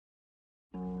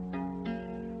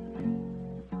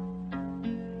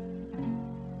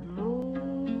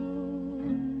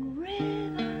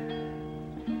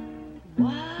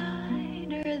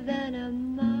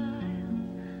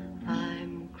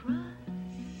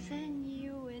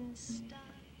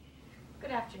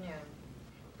afternoon.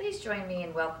 Please join me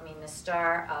in welcoming the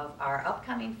star of our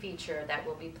upcoming feature that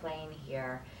will be playing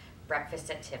here,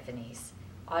 Breakfast at Tiffanys,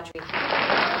 Audrey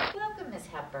Hepburn. Welcome, Ms.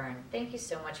 Hepburn. Thank you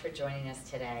so much for joining us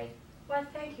today. Why,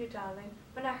 thank you, darling.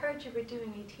 When I heard you were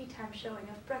doing a tea time showing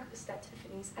of Breakfast at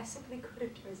Tiffanys, I simply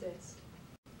couldn't resist.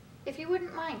 If you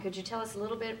wouldn't mind, could you tell us a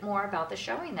little bit more about the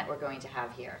showing that we're going to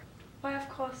have here? Why, of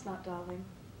course not, darling.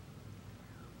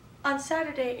 On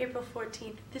Saturday, April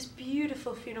 14th, this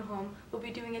beautiful funeral home will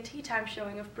be doing a tea time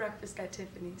showing of Breakfast at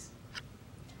Tiffanys.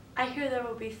 I hear there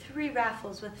will be 3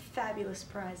 raffles with fabulous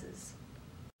prizes.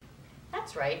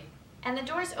 That's right, and the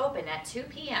doors open at 2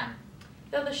 p.m.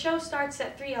 Though the show starts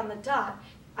at 3 on the dot,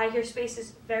 I hear space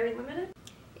is very limited.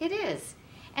 It is,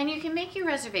 and you can make your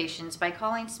reservations by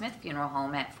calling Smith Funeral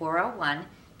Home at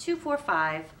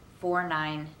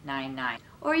 401-245-4999,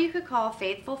 or you could call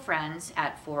Faithful Friends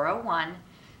at 401-337-5911.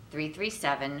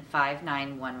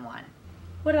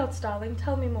 What else, darling?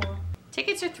 Tell me more.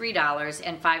 Tickets are $3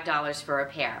 and $5 for a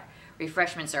pair.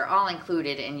 Refreshments are all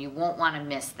included and you won't want to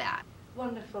miss that.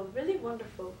 Wonderful, really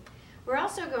wonderful. We're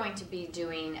also going to be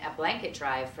doing a blanket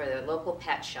drive for the local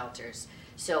pet shelters,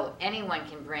 so anyone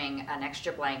can bring an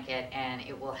extra blanket and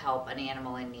it will help an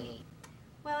animal in need.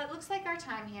 Well, it looks like our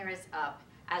time here is up.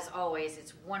 As always,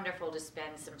 it's wonderful to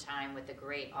spend some time with the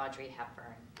great Audrey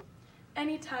Hepburn.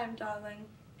 Anytime, darling,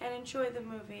 and enjoy the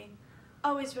movie.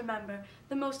 Always remember,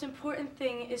 the most important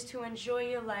thing is to enjoy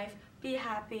your life, be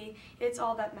happy, it's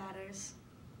all that matters.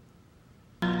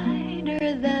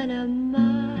 Finer than a